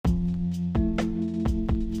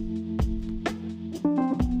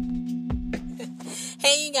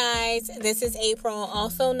guys, this is April,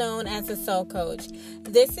 also known as the Soul Coach.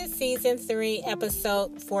 This is Season 3,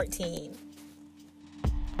 Episode 14.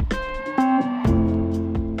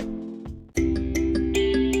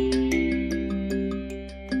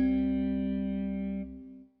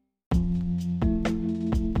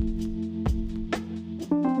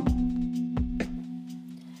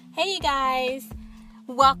 Hey you guys,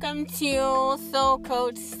 welcome to Soul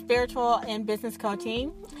Coach Spiritual and Business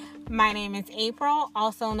Coaching. My name is April,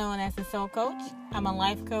 also known as the Soul Coach. I'm a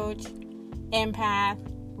life coach, empath,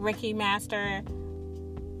 Reiki master,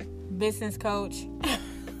 business coach,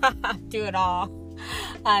 do it all,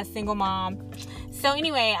 single mom. So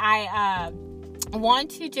anyway, I want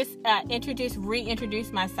to just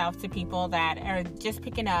reintroduce myself to people that are just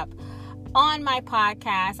picking up on my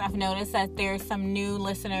podcast. I've noticed that there's some new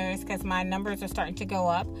listeners because my numbers are starting to go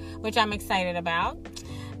up, which I'm excited about.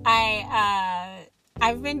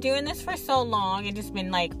 I've been doing this for so long and just been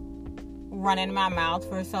like running my mouth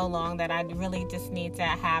for so long that I really just need to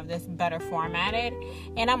have this better formatted,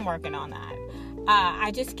 and I'm working on that. I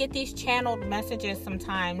just get these channeled messages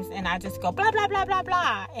sometimes and I just go blah, blah, blah, blah,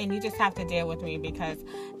 blah. And you just have to deal with me because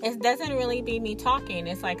it doesn't really be me talking.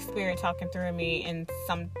 It's like spirit talking through me in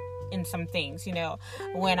some things,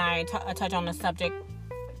 when I touch on a subject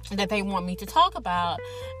that they want me to talk about,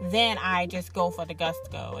 then I just go for the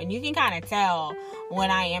gusto. And you can kind of tell when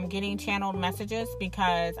I am getting channeled messages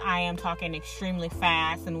because I am talking extremely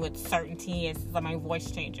fast and with certainty as my voice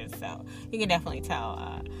changes. So you can definitely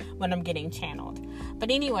tell when I'm getting channeled. But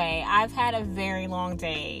anyway, I've had a very long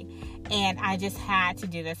day and I just had to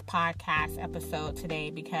do this podcast episode today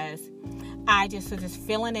because I just was just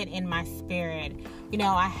feeling it in my spirit.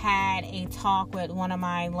 I had a talk with one of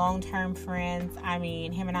my long-term friends.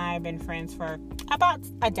 Him and I have been friends for about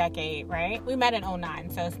a decade, right? We met in 2009,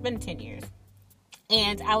 so it's been 10 years.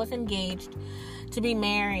 And I was engaged to be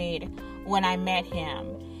married when I met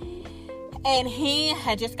him. And he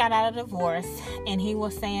had just got out of divorce, and he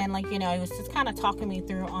was saying, he was just kind of talking me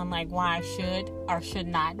through on, why I should or should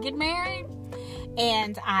not get married.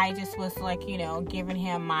 And I just was giving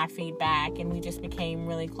him my feedback, and we just became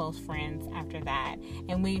really close friends after that.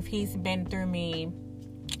 And he's been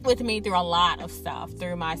with me through a lot of stuff,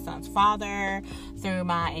 through my son's father, through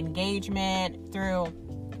my engagement, through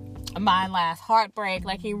my last heartbreak.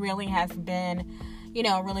 He really has been,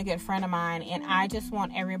 a really good friend of mine. And I just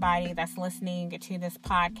want everybody that's listening to this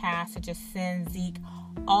podcast to just send Zeke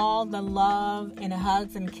all the love and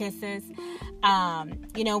hugs and kisses.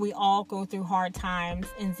 We all go through hard times,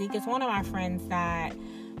 and Zeke is one of my friends that,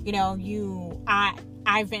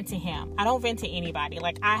 I vent to him. I don't vent to anybody.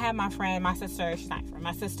 I have my friend, my sister, she's not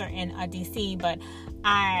my sister in DC, but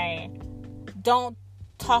I don't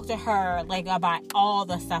talk to her about all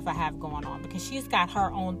the stuff I have going on because she's got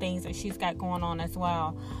her own things that she's got going on as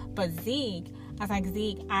well. But Zeke, I was like,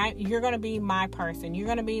 Zeke, you're going to be my person. You're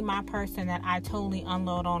going to be my person that I totally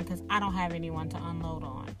unload on because I don't have anyone to unload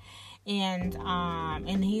on.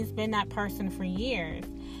 And he's been that person for years.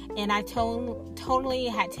 And I totally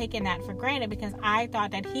had taken that for granted because I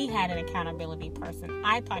thought that he had an accountability person.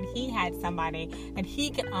 I thought he had somebody that he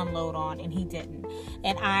could unload on, and he didn't.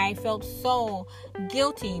 And I felt so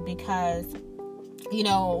guilty because,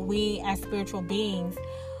 we as spiritual beings,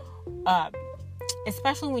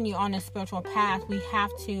 especially when you're on a spiritual path, we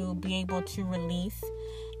have to be able to release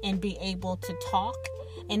and be able to talk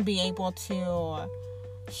and be able to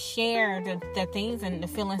share the things and the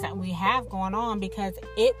feelings that we have going on, because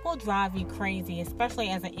it will drive you crazy, especially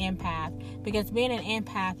as an empath, because being an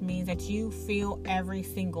empath means that you feel every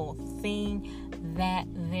single thing that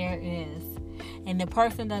there is. And the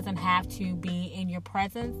person doesn't have to be in your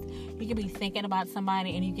presence. You can be thinking about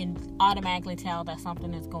somebody and you can automatically tell that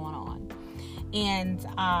something is going on. And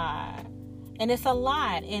it's a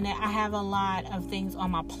lot, and I have a lot of things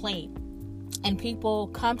on my plate. And people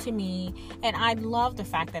come to me, and I love the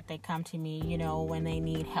fact that they come to me, when they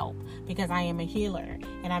need help, because I am a healer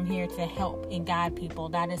and I'm here to help and guide people.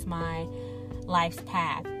 That is my life's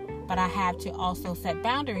path. But I have to also set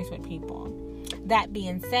boundaries with people. That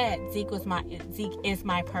being said, Zeke is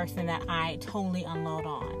my person that I totally unload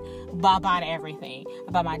on about everything,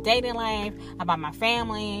 about my dating life, about my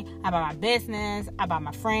family, about my business, about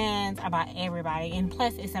my friends, about everybody. And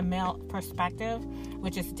plus, it's a male perspective,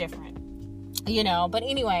 which is different. But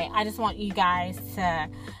anyway, I just want you guys to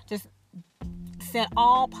just send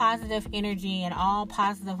all positive energy and all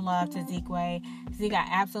positive love to Zeke Way. Zeke, I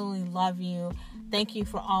absolutely love you. Thank you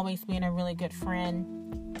for always being a really good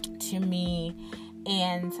friend to me.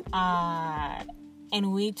 And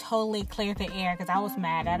we totally cleared the air because I was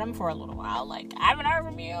mad at him for a little while. I haven't heard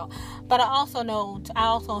from you. But I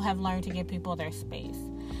also have learned to give people their space.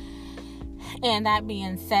 And that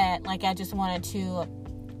being said, like, I just wanted to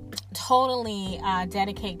totally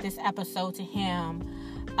dedicate this episode to him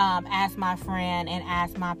as my friend and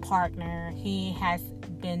as my partner. He has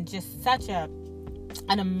been just such an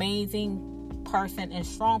amazing person and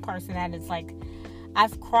strong person that it's like,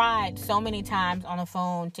 I've cried so many times on the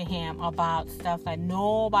phone to him about stuff that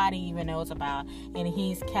nobody even knows about, and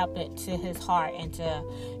he's kept it to his heart and to,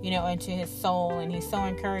 into his soul, and he's so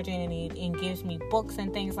encouraging, and he gives me books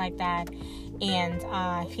and things like that, and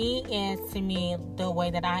he is to me the way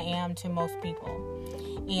that I am to most people,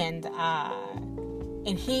 and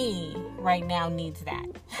he right now needs that.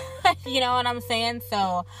 You know what I'm saying?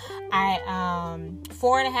 So I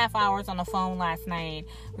 4.5 hours on the phone last night.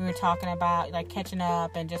 We were talking about like catching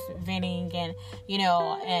up and just venting, and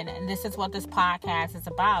and this is what this podcast is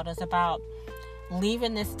about. It's about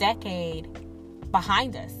leaving this decade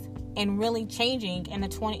behind us and really changing into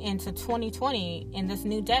 2020 in this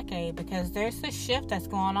new decade, because there's a shift that's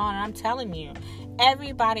going on, and I'm telling you,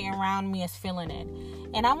 everybody around me is feeling it.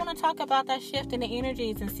 And I want to talk about that shift in the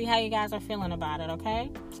energies and see how you guys are feeling about it,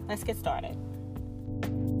 okay? Let's get started.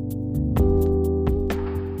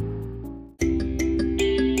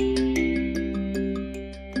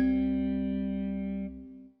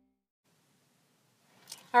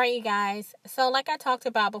 All right, you guys. So like I talked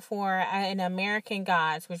about before in American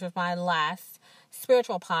Gods, which was my last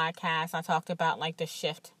spiritual podcast, I talked about like the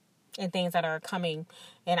shift and things that are coming,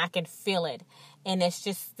 and I can feel it. And it's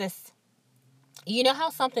just this, you know how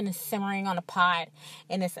something is simmering on a pot,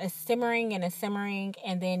 and it's simmering,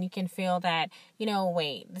 and then you can feel that,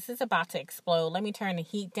 wait, this is about to explode. Let me turn the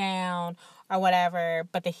heat down or whatever,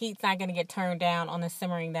 but the heat's not going to get turned down on the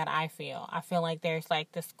simmering that I feel. I feel like there's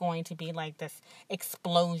like this going to be like this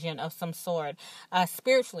explosion of some sort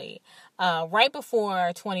spiritually right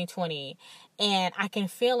before 2020, and I can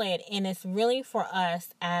feel it, and it's really for us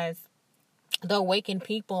as the awakened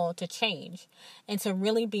people to change and to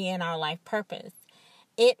really be in our life purpose.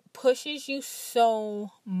 It pushes you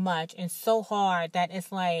so much and so hard that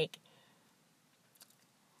it's like,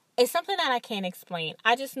 it's something that I can't explain.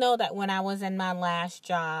 I just know that when I was in my last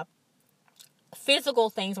job,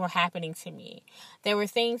 physical things were happening to me. There were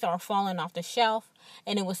things that were falling off the shelf,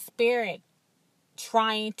 and it was spirit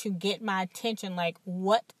trying to get my attention. Like,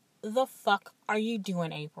 what the fuck are you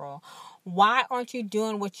doing, April? Why aren't you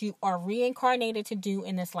doing what you are reincarnated to do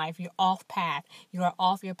in this life? You're off path. You are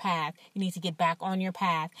off your path. You need to get back on your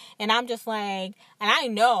path. And I'm just like, and I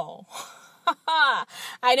know,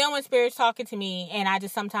 I know when spirit's talking to me, and I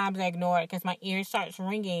just sometimes ignore it because my ear starts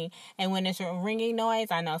ringing. And when it's a ringing noise,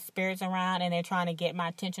 I know spirit's around and they're trying to get my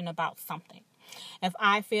attention about something. If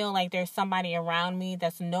I feel like there's somebody around me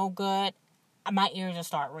that's no good, my ears will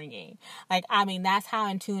start ringing. Like, I mean, that's how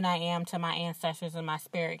in tune I am to my ancestors and my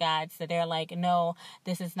spirit guides, that they're like, no,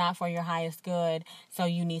 this is not for your highest good, so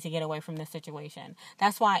you need to get away from this situation.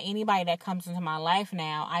 That's why anybody that comes into my life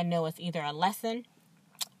now, I know it's either a lesson,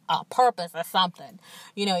 a purpose, or something.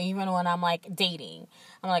 Even when I'm like dating,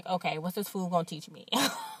 I'm like, okay, what's this fool gonna teach me?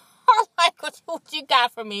 Like, what you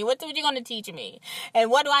got for me? What you gonna teach me?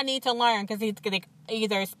 And what do I need to learn? Because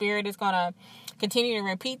either spirit is gonna continue to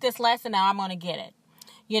repeat this lesson, now I'm going to get it.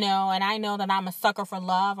 And I know that I'm a sucker for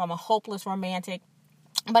love. I'm a hopeless romantic,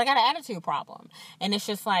 but I got an attitude problem. And it's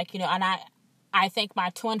just like, and I thank my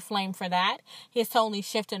twin flame for that. He's totally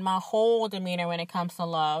shifted my whole demeanor when it comes to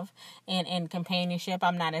love and companionship.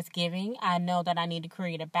 I'm not as giving. I know that I need to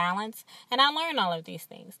create a balance, and I learned all of these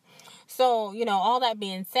things. So, all that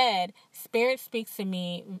being said, spirit speaks to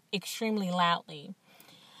me extremely loudly.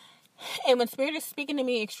 And when spirit is speaking to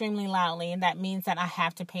me extremely loudly, and that means that I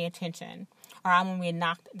have to pay attention, or I'm going to be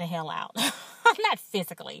knocked the hell out. Not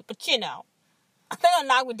physically, but they're going to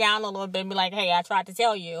knock me down a little bit and be like, hey, I tried to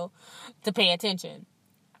tell you to pay attention.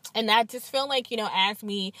 And I just feel like, as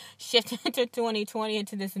we shift into 2020,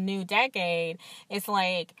 into this new decade, it's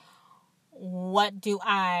like, what do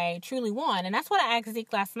I truly want? And that's what I asked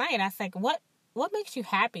Zeke last night. I was like, what makes you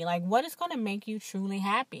happy? Like, what is going to make you truly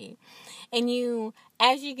happy? And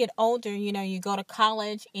as you get older, you go to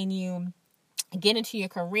college and you get into your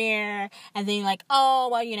career, and then you're like, oh,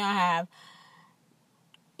 well, I have,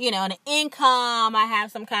 an income, I have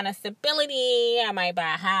some kind of stability, I might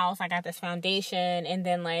buy a house, I got this foundation, and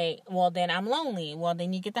then then I'm lonely. Well,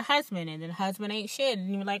 then you get the husband, and then the husband ain't shit,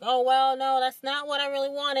 and you're like, oh, well, no, that's not what I really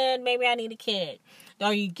wanted, maybe I need a kid.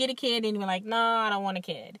 Or you get a kid, and you're like, no, I don't want a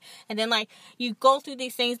kid. And then, you go through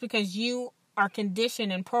these things because you are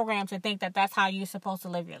conditioned and programmed to think that that's how you're supposed to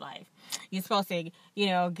live your life. You're supposed to,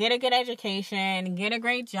 get a good education, get a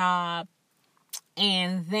great job,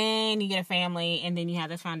 and then you get a family, and then you have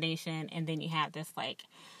this foundation, and then you have this,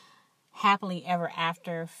 happily ever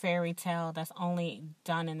after fairy tale that's only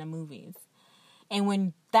done in the movies. And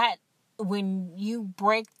when you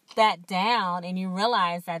break that down and you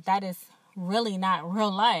realize that that is really not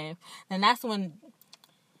real life, then that's when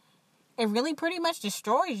it really pretty much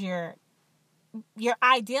destroys your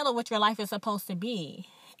ideal of what your life is supposed to be.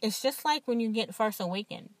 It's just like when you get first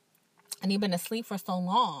awakened and you've been asleep for so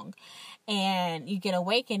long and you get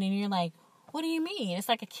awakened and you're like, what do you mean? It's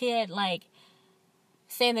like a kid like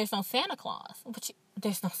saying there's no Santa Claus. But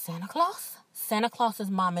there's no Santa Claus? Santa Claus is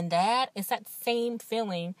mom and dad. It's that same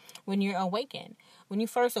feeling when you're awakened. When you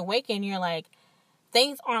first awaken, you're like,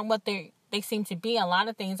 things aren't what they seem to be. A lot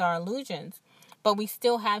of things are illusions. But we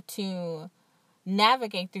still have to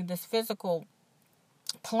navigate through this physical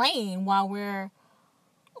plane while we're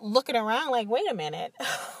looking around like, wait a minute.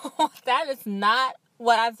 That is not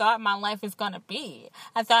what I thought my life is going to be.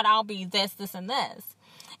 I thought I'll be this, this, and this.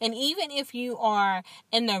 And even if you are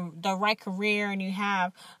in the right career and you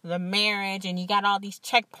have the marriage and you got all these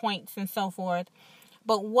checkpoints and so forth,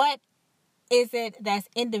 but what is it that's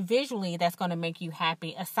individually that's going to make you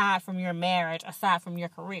happy aside from your marriage, aside from your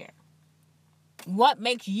career? What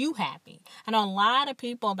makes you happy? I know a lot of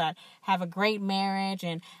people that have a great marriage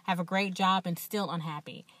and have a great job and still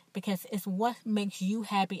unhappy because it's what makes you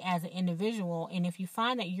happy as an individual. And if you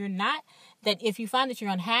find that you're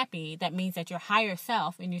unhappy, that means that your higher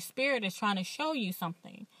self and your spirit is trying to show you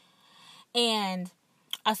something. And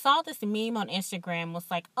I saw this meme on Instagram was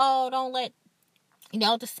like, oh, don't let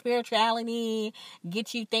the spirituality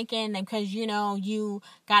get you thinking that because, you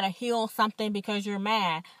got to heal something because you're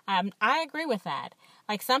mad. I agree with that.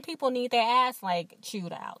 Like, some people need their ass,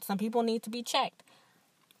 chewed out. Some people need to be checked.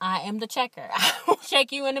 I am the checker. I will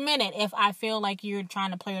check you in a minute if I feel like you're trying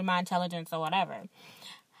to play with my intelligence or whatever.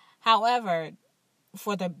 However,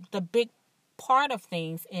 for the big part of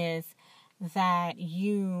things is that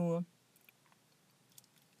you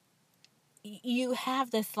have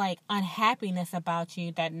this unhappiness about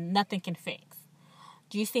you that nothing can fix.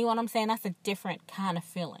 Do you see what I'm saying? That's a different kind of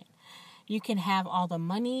feeling. You can have all the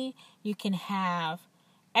money, you can have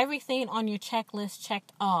everything on your checklist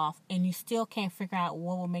checked off, and you still can't figure out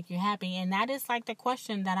what will make you happy. And that is the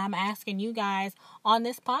question that I'm asking you guys on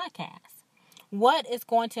this podcast. What is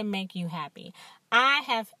going to make you happy? I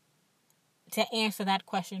have to answer that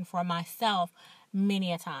question for myself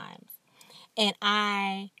many a times. And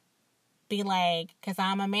I be because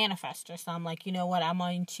I'm a manifester. So I'm like, you know what? I'm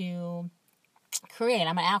going to create.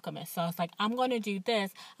 I'm an alchemist. So it's I'm going to do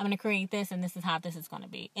this. I'm going to create this. And this is how this is going to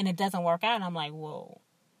be. And it doesn't work out. And I'm like, whoa.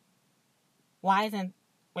 Why isn't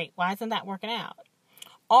that working out?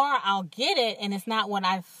 Or I'll get it and it's not what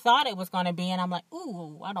I thought it was going to be. And I'm like,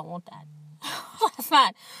 ooh, I don't want that.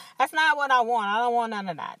 That's not what I want. I don't want none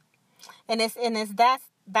of that. And that's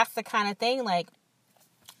the kind of thing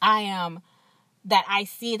that I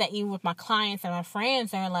see that even with my clients and my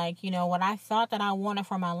friends, they're like, what I thought that I wanted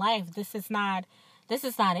for my life, this is not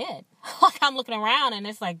it. I'm looking around and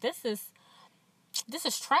it's this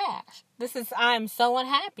is trash. I'm so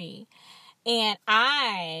unhappy. And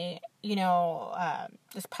I,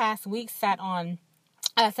 this past week set a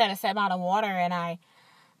set amount of water, and I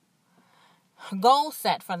goal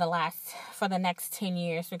set for the next 10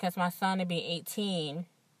 years because my son will be 18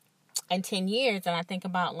 in 10 years. And I think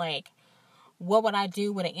about what would I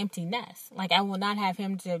do with an empty nest? I will not have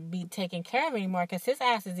him to be taken care of anymore because his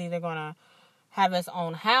ass is either going to have his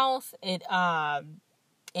own house,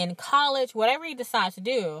 in college, whatever he decides to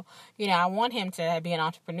do. I want him to be an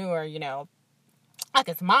entrepreneur, like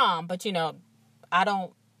his mom, but, his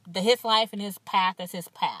life and his path is his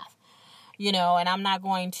path, and I'm not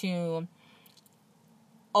going to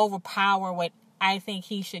overpower what I think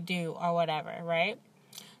he should do or whatever, right?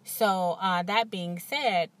 So, that being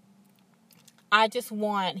said, I just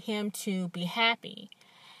want him to be happy.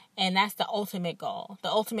 And that's the ultimate goal. The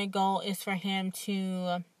ultimate goal is for him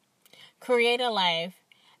to create a life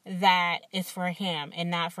that is for him and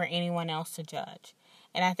not for anyone else to judge.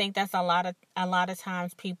 And I think that's a lot of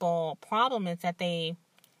times people problem is that they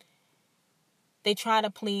try to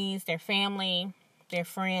please their family, their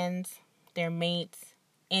friends, their mates,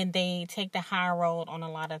 and they take the high road on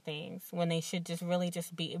a lot of things when they should just really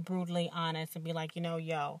just be brutally honest and be like,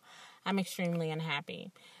 I'm extremely unhappy.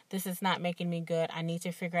 This is not making me good. I need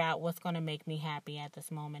to figure out what's going to make me happy at this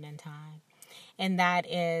moment in time. And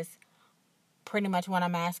that is pretty much what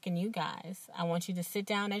I'm asking you guys. I want you to sit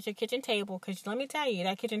down at your kitchen table because let me tell you,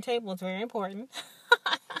 that kitchen table is very important.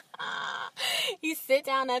 You sit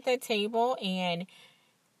down at the table and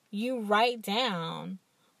you write down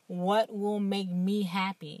what will make me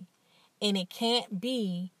happy. And it can't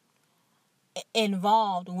be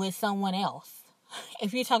involved with someone else.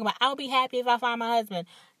 If you're talking about, I'll be happy if I find my husband.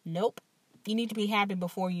 Nope. You need to be happy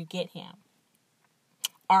before you get him.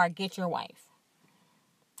 Or get your wife.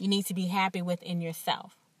 You need to be happy within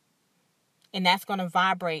yourself. And that's going to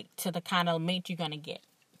vibrate to the kind of mate you're going to get.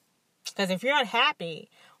 Because if you're unhappy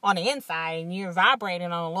on the inside and you're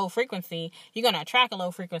vibrating on a low frequency, you're going to attract a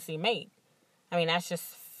low frequency mate. I mean, that's just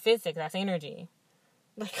physics. That's energy.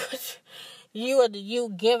 Like,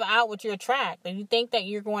 you give out what you attract. And you think that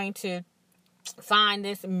you're going to find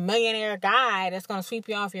this millionaire guy that's going to sweep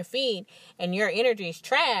you off your feet and your energy is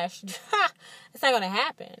trash. It's not going to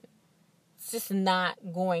happen. It's just not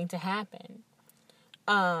going to happen.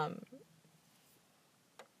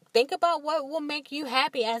 Think about what will make you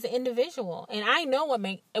happy as an individual. And I know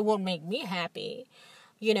it will make me happy,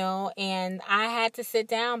 and I had to sit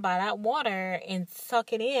down by that water and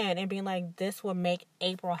suck it in and be like, this will make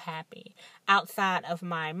April happy. Outside of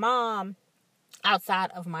my mom,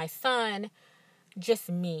 outside of my son, just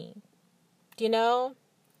me, and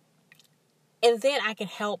then I can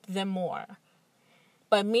help them more.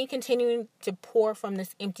 But me continuing to pour from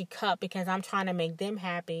this empty cup because I'm trying to make them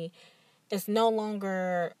happy is no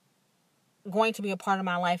longer going to be a part of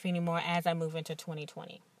my life anymore as I move into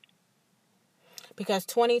 2020. Because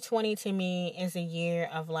 2020 to me is a year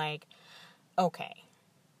of like, okay,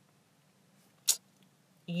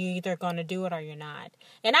 you either going to do it or you're not.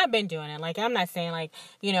 And I've been doing it. Like, I'm not saying like,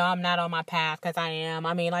 I'm not on my path, because I am.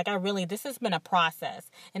 I mean, like, this has been a process.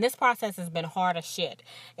 And this process has been hard as shit.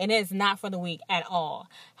 And it's not for the weak at all.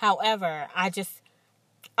 However,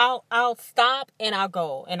 I'll stop and I'll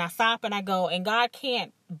go. And I stop and I go. And God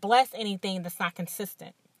can't bless anything that's not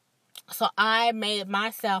consistent. So I made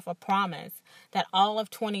myself a promise that all of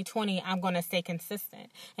 2020, I'm going to stay consistent.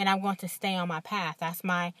 And I'm going to stay on my path.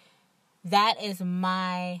 That is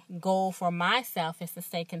my goal for myself, is to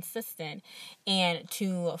stay consistent and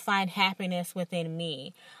to find happiness within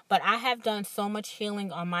me. But I have done so much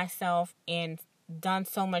healing on myself and done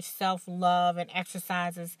so much self-love and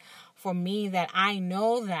exercises for me that I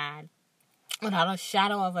know that without a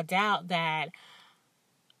shadow of a doubt that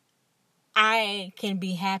I can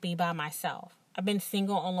be happy by myself. I've been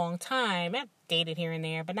single a long time. I've dated here and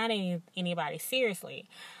there, but not anybody seriously.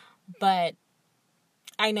 But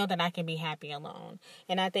I know that I can be happy alone.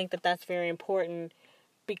 And I think that that's very important,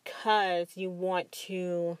 because you want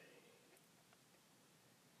to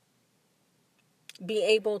be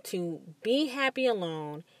able to be happy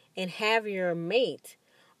alone and have your mate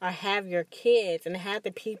or have your kids and have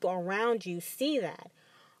the people around you see that.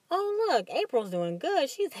 Oh, look, April's doing good.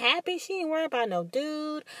 She's happy. She ain't worried about no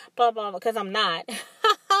dude, blah, blah, blah, because I'm not.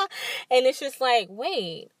 And it's just like,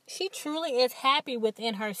 wait, she truly is happy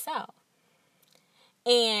within herself.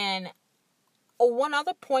 And one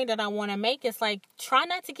other point that I want to make is, like, try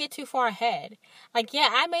not to get too far ahead. Like, yeah,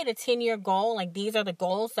 I made a 10-year goal. Like, these are the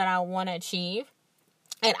goals that I want to achieve.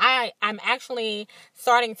 And I'm actually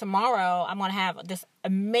starting tomorrow. I'm going to have this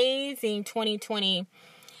amazing 2020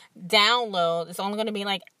 download. It's only going to be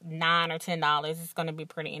like $9 or $10. It's going to be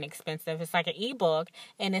pretty inexpensive. It's like an ebook.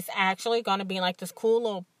 And it's actually going to be like this cool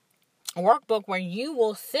little workbook where you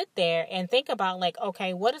will sit there and think about, like,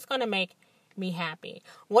 okay, what is going to make me happy?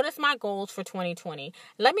 What is my goals for 2020?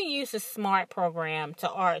 Let me use this SMART program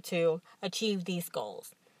to achieve these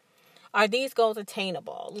goals. Are these goals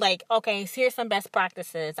attainable? Like, okay, so here's some best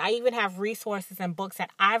practices. I even have resources and books that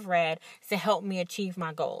I've read to help me achieve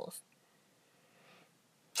my goals.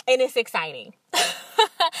 And it's exciting.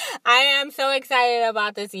 I am so excited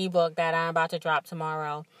about this ebook that I'm about to drop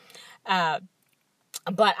tomorrow.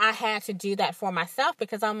 But I had to do that for myself,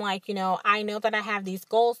 because I'm like, I know that I have these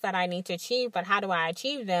goals that I need to achieve, but how do I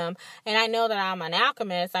achieve them? And I know that I'm an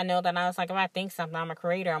alchemist. I know that I was like, if I think something, I'm a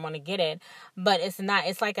creator, I'm going to get it. But it's not,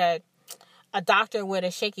 it's like a doctor with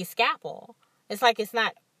a shaky scalpel. It's like, it's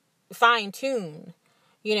not fine-tuned.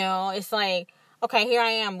 It's like, okay, here I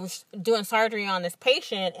am doing surgery on this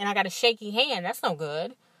patient and I got a shaky hand. That's no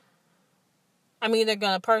good. I'm either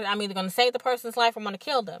going to save the person's life or I'm going to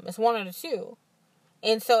kill them. It's one of the two.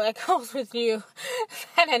 And so it goes with you.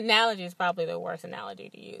 That analogy is probably the worst analogy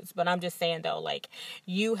to use. But I'm just saying, though, like,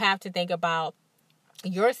 you have to think about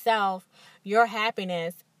yourself, your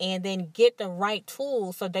happiness, and then get the right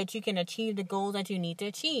tools so that you can achieve the goals that you need to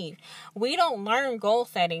achieve. We don't learn goal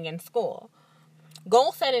setting in school.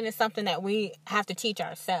 Goal setting is something that we have to teach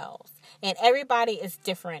ourselves. And everybody is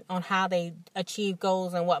different on how they achieve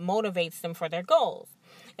goals and what motivates them for their goals.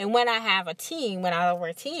 And when I have a team, when I were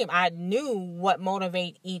a team, I knew what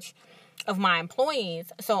motivated each of my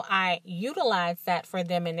employees. So I utilized that for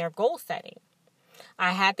them in their goal setting.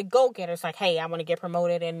 I had the go-getters like, hey, I want to get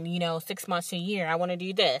promoted in, 6 months to a year. I want to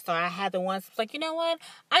do this. So I had the ones like, you know what?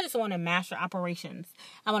 I just want to master operations.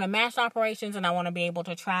 I want to master operations, and I want to be able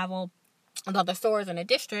to travel to other stores in the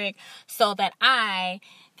district so that I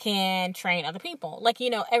can train other people. Like,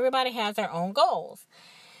 everybody has their own goals.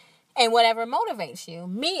 And whatever motivates you.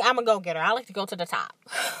 Me, I'm a go-getter. I like to go to the top.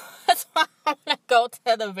 That's why I want to go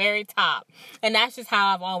to the very top. And that's just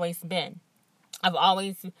how I've always been. I've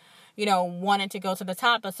always, wanted to go to the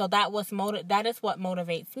top. So that is what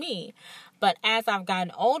motivates me. But as I've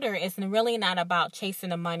gotten older, it's really not about chasing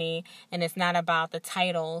the money, and it's not about the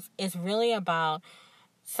titles. It's really about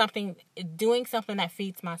doing something that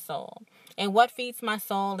feeds my soul. And what feeds my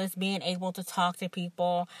soul is being able to talk to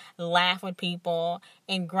people, laugh with people,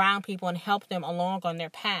 and ground people and help them along on their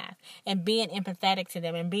path, and being empathetic to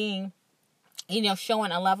them, and being,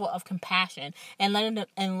 showing a level of compassion, and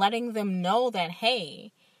letting them know that,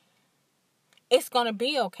 hey, it's going to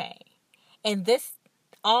be okay. And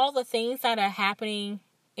all the things that are happening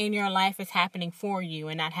in your life is happening for you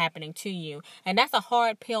and not happening to you. And that's a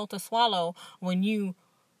hard pill to swallow when you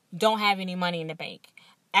don't have any money in the bank.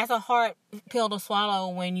 That's a hard pill to swallow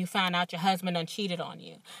when you find out your husband done cheated on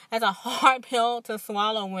you. That's a hard pill to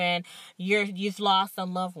swallow when you've lost a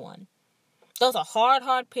loved one. Those are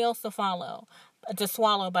hard pills to swallow.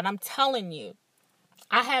 But I'm telling you,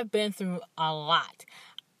 I have been through a lot.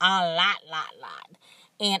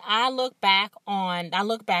 And I look back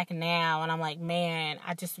now, and I'm like, man,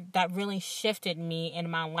 that really shifted me in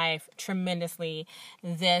my life tremendously.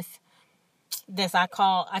 This I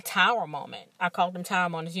call a tower moment. I call them tower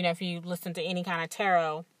moments. If you listen to any kind of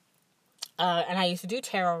tarot, and I used to do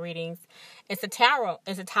tarot readings, it's a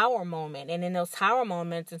tower moment. And in those tower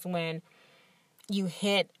moments is when you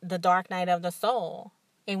hit the dark night of the soul.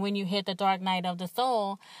 And when you hit the dark night of the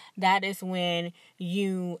soul, that is when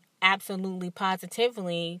you absolutely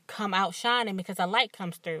positively come out shining, because a light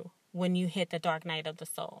comes through when you hit the dark night of the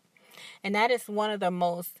soul. And that is one of the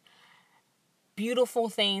most beautiful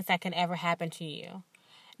things that can ever happen to you.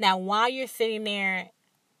 Now, while you're sitting there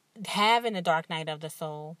having the dark night of the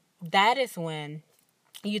soul, that is when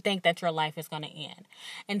you think that your life is going to end.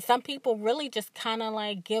 And some people really just kind of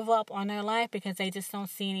like give up on their life because they just don't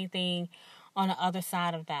see anything on the other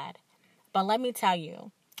side of that. But let me tell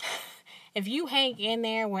you, if you hang in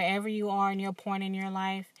there wherever you are in your point in your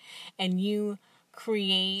life, and you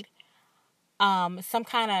create some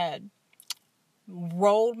kind of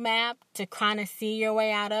roadmap to kind of see your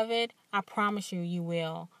way out of it, I promise you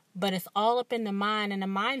will. But it's all up in the mind and the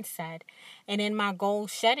mindset. And in my goal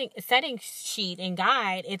setting sheet and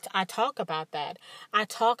guide, I talk about that. I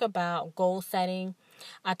talk about goal setting.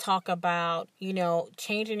 I talk about,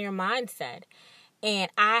 changing your mindset.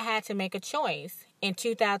 And I had to make a choice in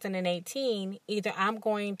 2018. Either I'm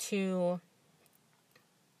going to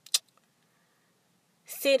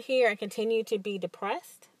sit here and continue to be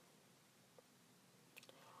depressed,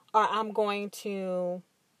 or I'm going to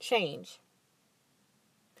change.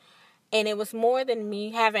 And it was more than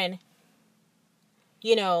me having,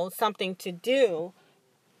 something to do.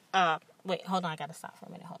 Wait, hold on. I got to stop for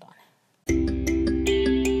a minute. Hold on.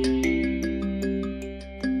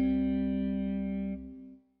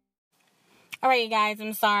 All right, you guys,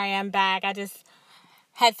 I'm sorry. I'm back. I just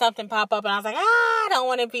had something pop up, and I was like, I don't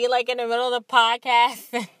want to be like in the middle of the podcast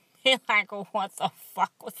and be like, what the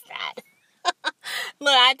fuck was that?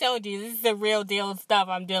 Look, I told you, this is the real deal stuff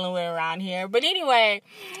I'm dealing with around here. But anyway,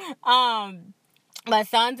 my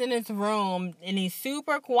son's in his room, and he's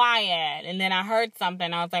super quiet. And then I heard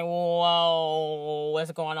something. I was like, whoa,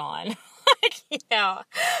 what's going on?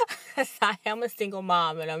 I am a single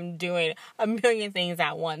mom, and I'm doing a million things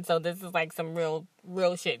at once. So this is like some real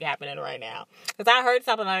shit happening right now. Because I heard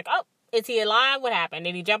something like, oh, is he alive? What happened?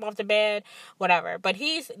 Did he jump off the bed? Whatever. But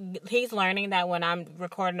he's learning that when I'm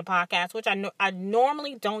recording the podcast, which I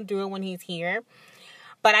normally don't do it when he's here,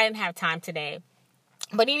 but I didn't have time today.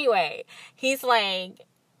 But anyway, he's like,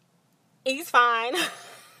 he's fine.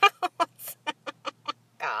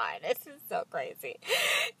 God, this is so crazy.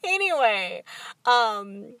 Anyway,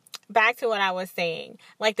 back to what I was saying.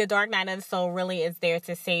 Like, the dark night of the soul really is there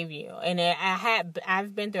to save you. And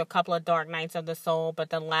I've been through a couple of dark nights of the soul,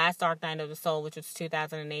 but the last dark night of the soul, which was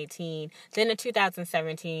 2018, then in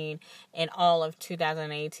 2017, and all of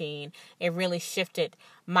 2018, it really shifted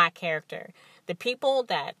my character. The people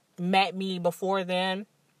that met me before then,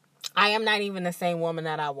 I am not even the same woman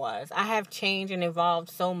that I was. I have changed and evolved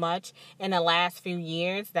so much in the last few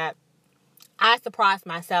years that I surprise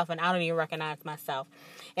myself and I don't even recognize myself.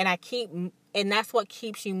 And that's what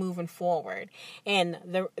keeps you moving forward. And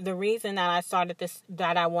the reason that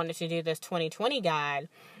I wanted to do this 2020 guide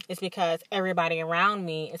is because everybody around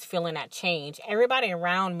me is feeling that change. Everybody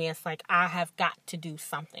around me is like, I have got to do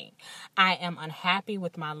something. I am unhappy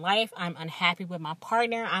with my life. I'm unhappy with my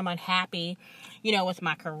partner. I'm unhappy, with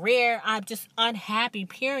my career. I'm just unhappy,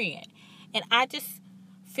 period. And I just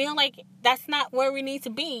feel like that's not where we need to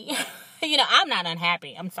be. I'm not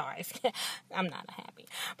unhappy. I'm sorry. I'm not unhappy.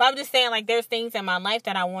 But I'm just saying, like, there's things in my life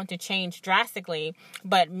that I want to change drastically.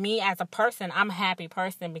 But me as a person, I'm a happy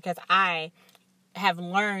person because I have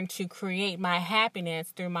learned to create my happiness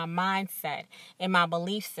through my mindset and my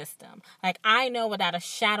belief system. Like, I know without a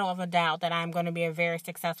shadow of a doubt that I'm going to be a very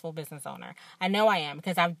successful business owner. I know I am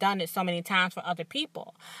because I've done it so many times for other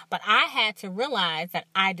people. But I had to realize that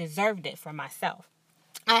I deserved it for myself.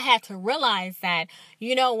 I had to realize that,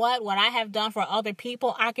 what I have done for other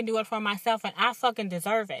people, I can do it for myself, and I fucking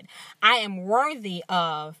deserve it. I am worthy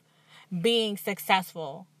of being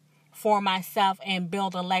successful for myself and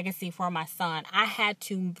build a legacy for my son. I had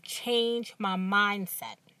to change my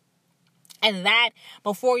mindset. And that,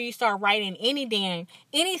 before you start writing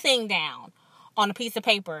anything down on a piece of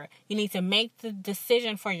paper, you need to make the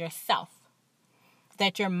decision for yourself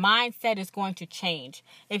that your mindset is going to change.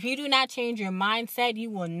 If you do not change your mindset, you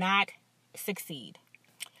will not succeed.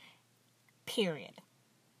 Period.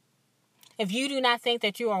 If you do not think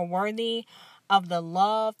that you are worthy of the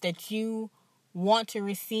love that you want to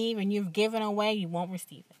receive and you've given away, you won't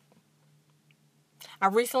receive it. I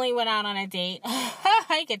recently went out on a date.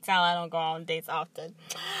 You can tell I don't go on dates often.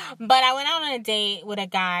 But I went out on a date with a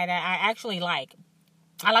guy that I actually like.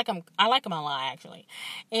 I like him a lot, actually.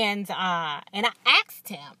 And I asked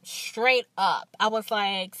him straight up. I was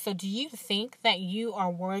like, so do you think that you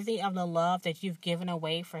are worthy of the love that you've given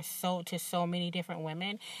away to so many different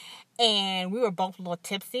women? And we were both a little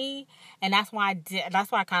tipsy. And that's why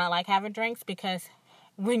I kind of like having drinks, because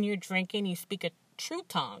when you're drinking, you speak a true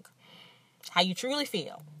tongue. How you truly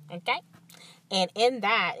feel. Okay? And in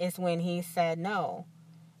that is when he said no.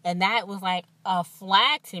 And that was like a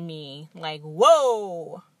flag to me. Like,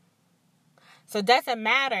 whoa. So it doesn't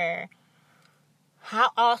matter how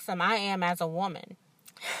awesome I am as a woman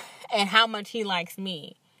and how much he likes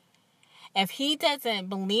me. If he doesn't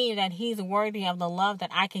believe that he's worthy of the love that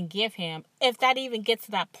I can give him, if that even gets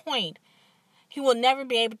to that point, he will never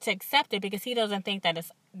be able to accept it because he doesn't think that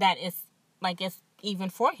it's even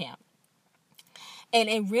for him. And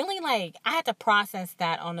it really, I had to process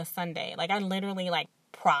that on a Sunday. I literally,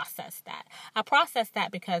 processed that. I processed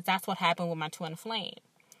that because that's what happened with my twin flame.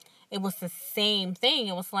 It was the same thing.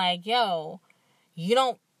 It was like, yo, you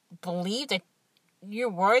don't believe that you're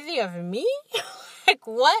worthy of me?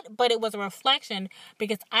 What? But it was a reflection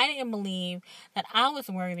because I didn't believe that I was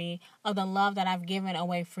worthy of the love that I've given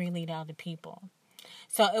away freely to other people.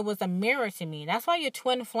 So it was a mirror to me. That's why your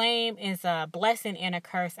twin flame is a blessing and a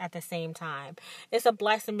curse at the same time. It's a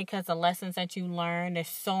blessing because the lessons that you learn, there's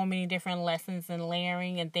so many different lessons and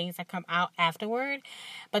layering and things that come out afterward.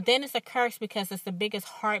 But then it's a curse because it's the biggest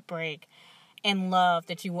heartbreak and love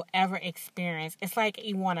that you will ever experience. It's like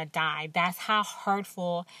you want to die. That's how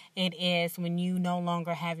hurtful it is when you no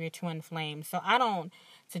longer have your twin flame. So I don't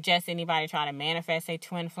suggest anybody try to manifest a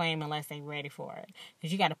twin flame unless they're ready for it.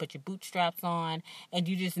 Because you got to put your bootstraps on, and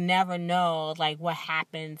you just never know, what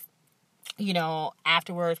happens,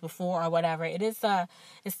 afterwards, before, or whatever. It's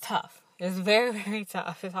tough. It's very, very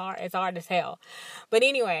tough. It's hard as hell. But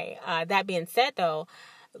anyway, that being said, though,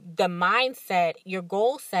 the mindset, your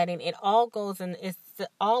goal setting, it's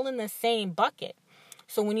all in the same bucket.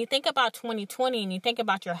 So when you think about 2020 and you think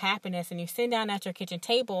about your happiness and you sit down at your kitchen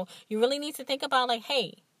table, you really need to think about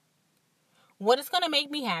hey, what is going to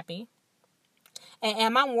make me happy? And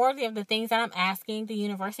am I worthy of the things that I'm asking the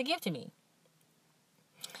universe to give to me?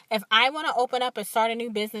 If I want to open up and start a new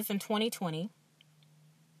business in 2020,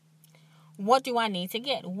 what do I need to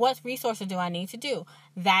get? What resources do I need to do?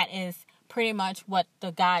 That is pretty much what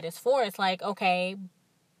the guide is for. It's okay,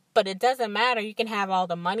 but it doesn't matter. You can have all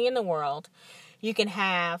the money in the world. You can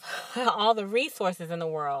have all the resources in the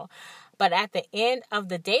world. But at the end of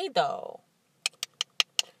the day, though,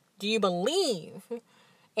 do you believe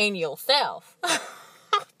in yourself?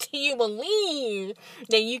 Do you believe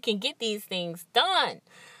that you can get these things done?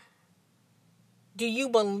 Do you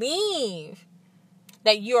believe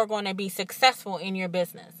that you are going to be successful in your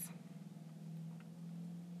business?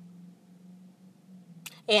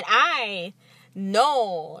 And I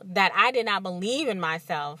know that I did not believe in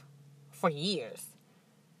myself for years.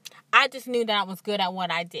 I just knew that I was good at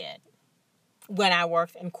what I did when I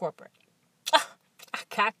worked in corporate. I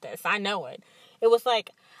got this. I know it. It was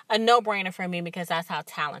like a no-brainer for me because that's how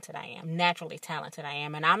talented I am. Naturally talented I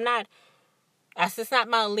am. And that's just not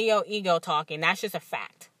my Leo ego talking. That's just a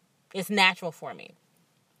fact. It's natural for me.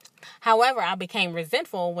 However, I became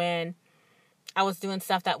resentful when I was doing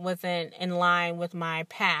stuff that wasn't in line with my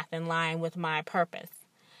path, in line with my purpose.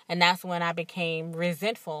 And that's when I became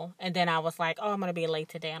resentful. And then I was like, oh, I'm going to be late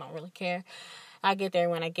today. I don't really care. I'll get there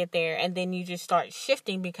when I get there. And then you just start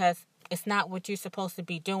shifting because it's not what you're supposed to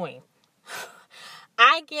be doing.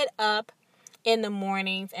 I get up in the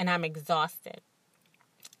mornings and I'm exhausted.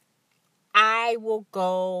 I will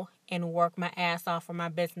go and work my ass off for my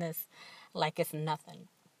business like it's nothing.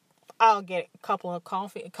 I'll get a couple of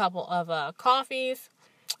coffees,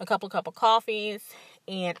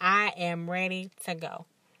 and I am ready to go.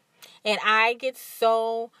 And I get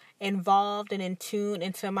so involved and in tune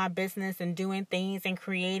into my business and doing things and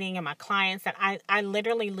creating and my clients that I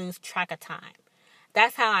literally lose track of time.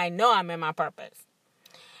 That's how I know I'm in my purpose.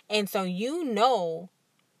 And so you know,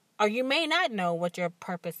 or you may not know what your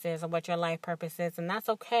purpose is or what your life purpose is, and that's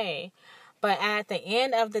okay. But at the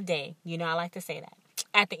end of the day, I like to say that.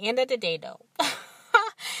 At the end of the day, though,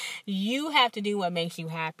 you have to do what makes you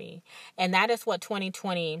happy. And that is what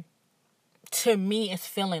 2020, to me, is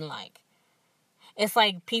feeling like. It's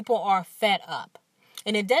like people are fed up.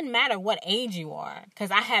 And it doesn't matter what age you are.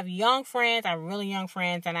 Because I have young friends, I have really young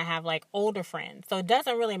friends, and I have like older friends. So it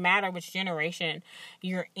doesn't really matter which generation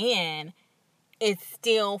you're in. It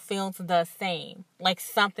still feels the same. Like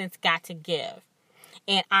something's got to give.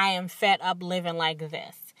 And I am fed up living like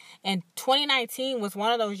this. And 2019 was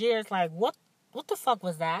one of those years like, what the fuck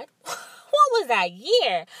was that? What was that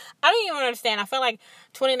year? I don't even understand. I feel like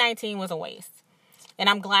 2019 was a waste. And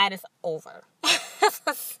I'm glad it's over.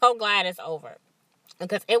 So glad it's over.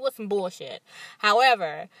 Because it was some bullshit.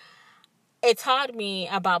 However, it taught me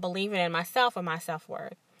about believing in myself and my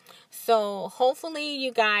self-worth. So hopefully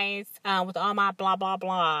you guys, with all my blah, blah,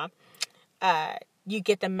 blah, you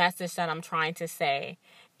get the message that I'm trying to say.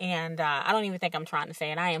 And I don't even think I'm trying to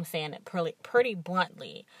say it. I am saying it pretty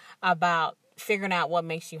bluntly about figuring out what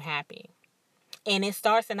makes you happy. And it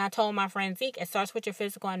starts, and I told my friend Zeke, it starts with your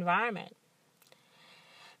physical environment.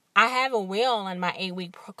 I have a wheel in my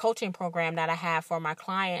 8-week coaching program that I have for my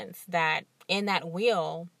clients that in that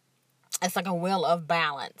wheel, it's like a wheel of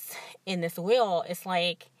balance. In this wheel, it's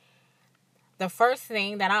like the first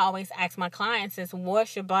thing that I always ask my clients is,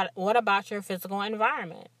 what about your physical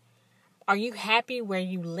environment? Are you happy where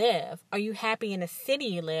you live? Are you happy in the city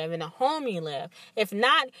you live, in the home you live? If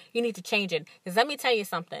not, you need to change it. Because let me tell you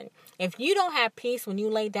something. If you don't have peace when you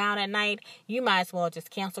lay down at night, you might as well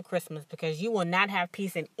just cancel Christmas because you will not have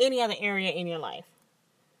peace in any other area in your life.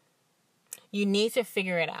 You need to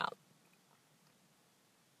figure it out.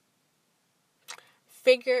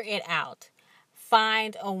 Figure it out.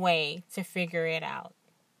 Find a way to figure it out.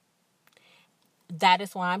 That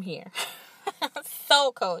is why I'm here.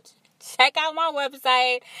 Soul Coach. Check out my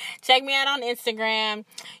website. Check me out on Instagram.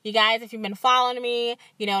 You guys, if you've been following me,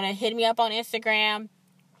 to hit me up on Instagram.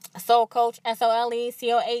 Soul Coach,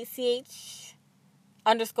 SOLECOACH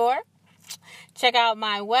 _ Check out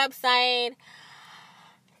my website.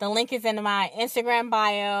 The link is in my Instagram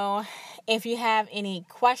bio. If you have any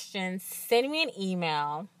questions, send me an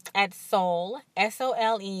email at soleone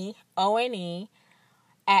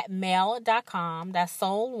 @mail.com. That's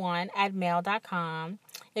soul1@mail.com.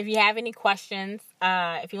 If you have any questions,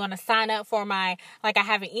 if you want to sign up for I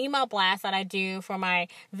have an email blast that I do for my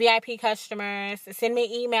VIP customers. Send me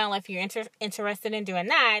an email if you're interested in doing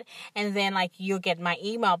that. And then you'll get my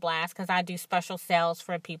email blast because I do special sales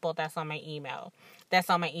for people that's on my email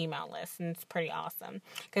list. And it's pretty awesome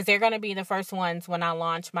because they're going to be the first ones when I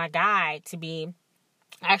launch my guide to be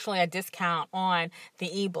actually a discount on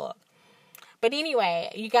the ebook. But anyway,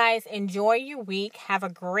 you guys enjoy your week. Have a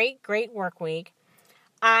great, great work week.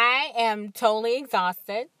 I am totally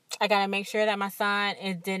exhausted. I got to make sure that my son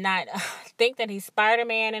did not think that he's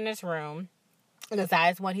Spider-Man in his room. Because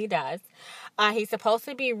that is what he does. He's supposed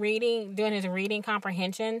to be doing his reading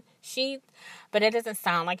comprehension sheet. But it doesn't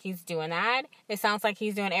sound like he's doing that. It sounds like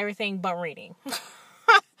he's doing everything but reading.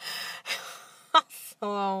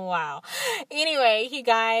 Oh, wow. Anyway, you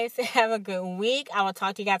guys have a good week. I will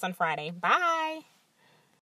talk to you guys on Friday. Bye.